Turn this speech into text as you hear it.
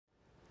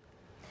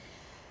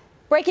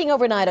Breaking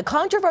overnight, a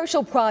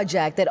controversial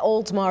project that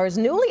Oldsmar's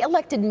newly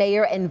elected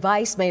mayor and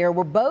vice mayor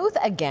were both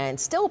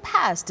against still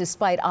passed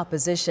despite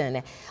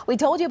opposition. We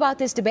told you about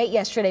this debate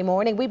yesterday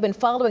morning. We've been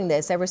following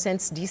this ever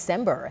since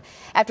December.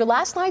 After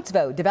last night's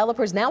vote,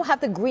 developers now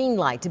have the green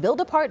light to build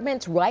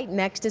apartments right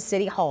next to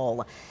City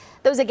Hall.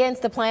 Those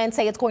against the plan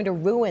say it's going to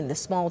ruin the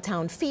small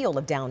town feel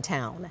of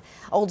downtown.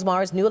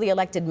 Oldsmar's newly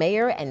elected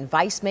mayor and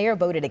vice mayor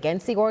voted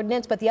against the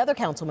ordinance, but the other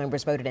council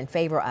members voted in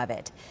favor of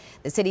it.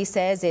 The city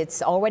says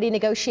it's already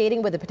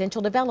negotiating with a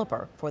potential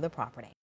developer for the property.